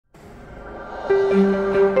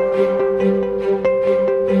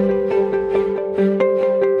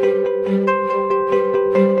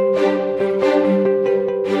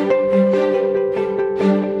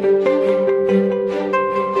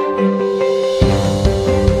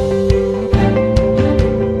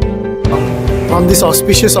On this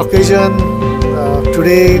auspicious occasion,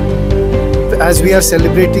 today, as we are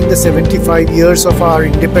celebrating the 75 years of our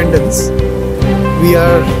independence, we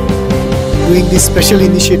are doing this special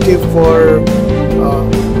initiative for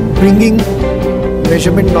bringing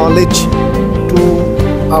measurement knowledge to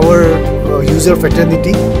our user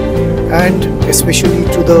fraternity and especially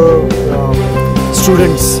to the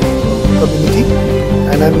students community.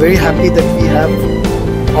 And I'm very happy that we have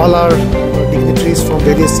all our dignitaries from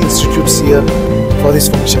various institutes here for this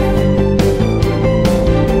function.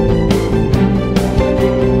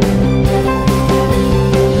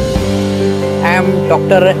 I am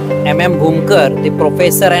Dr. M.M. Bhumkar, the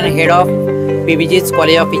Professor and Head of PBG's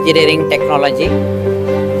College of Engineering Technology.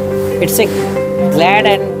 It's a glad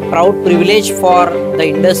and proud privilege for the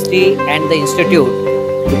industry and the institute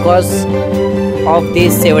because of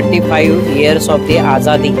these 75 years of the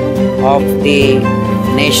Azadi of the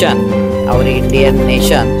nation, our Indian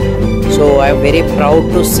nation. So I am very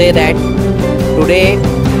proud to say that today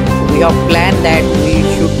we have planned that we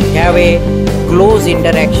should have a close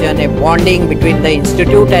interaction, a bonding between the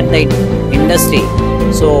institute and the industry.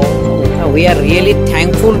 So we are really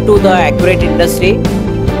thankful to the accurate industry.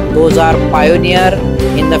 Those are pioneer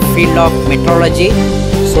in the field of metrology.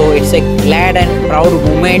 So it's a glad and proud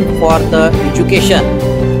moment for the education.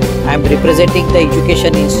 I am representing the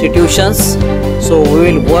education institutions. So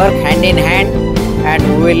we will work hand in hand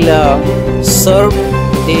and we will serve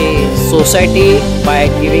the society by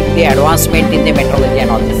giving the advancement in the metrology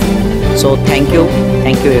and all this. So thank you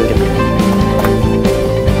everyone.